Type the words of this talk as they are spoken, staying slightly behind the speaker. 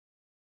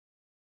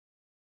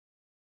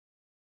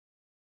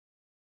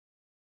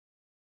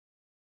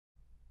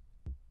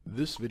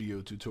This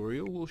video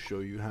tutorial will show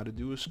you how to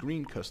do a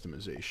screen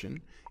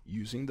customization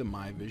using the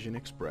My Vision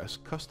Express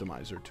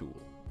Customizer tool.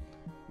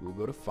 We'll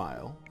go to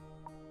File,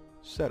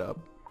 Setup,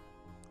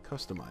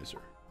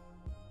 Customizer.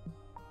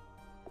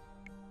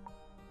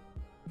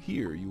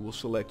 Here you will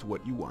select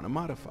what you want to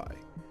modify.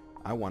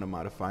 I want to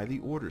modify the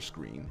order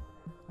screen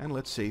and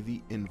let's say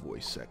the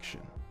invoice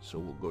section. So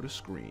we'll go to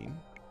Screen,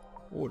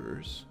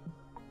 Orders,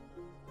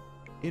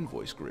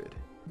 Invoice Grid,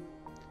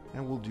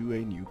 and we'll do a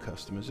new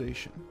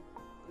customization.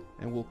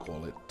 And we'll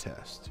call it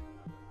Test.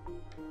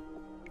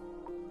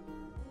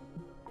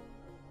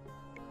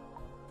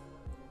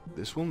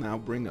 This will now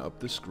bring up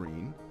the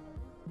screen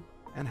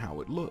and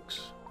how it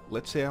looks.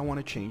 Let's say I want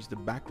to change the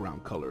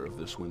background color of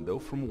this window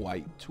from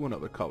white to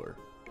another color.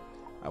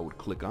 I would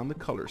click on the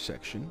color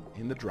section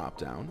in the drop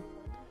down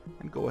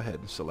and go ahead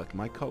and select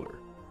my color.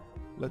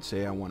 Let's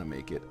say I want to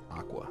make it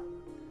aqua.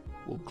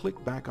 We'll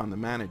click back on the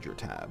Manager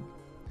tab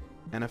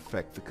and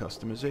affect the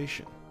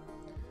customization.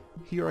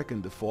 Here I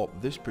can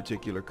default this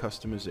particular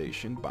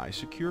customization by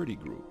security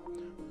group,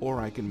 or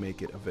I can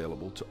make it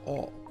available to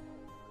all.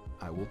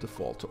 I will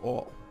default to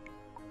all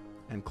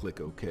and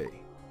click OK.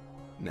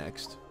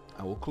 Next,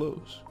 I will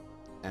close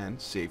and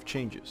save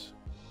changes.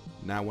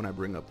 Now when I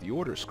bring up the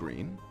order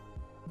screen,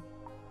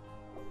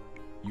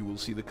 you will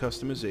see the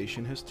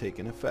customization has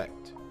taken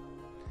effect.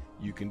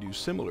 You can do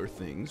similar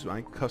things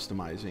by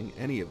customizing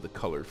any of the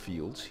color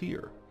fields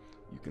here.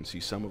 You can see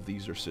some of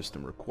these are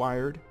system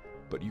required,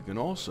 but you can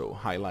also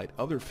highlight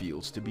other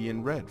fields to be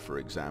in red, for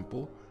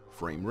example,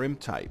 frame rim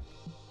type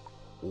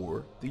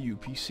or the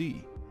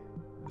UPC.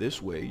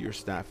 This way your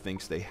staff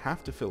thinks they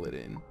have to fill it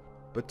in,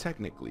 but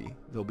technically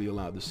they'll be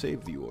allowed to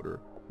save the order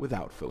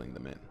without filling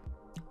them in.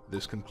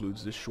 This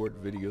concludes this short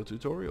video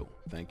tutorial.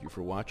 Thank you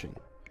for watching.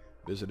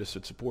 Visit us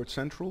at Support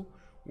Central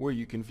where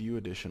you can view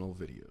additional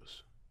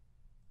videos.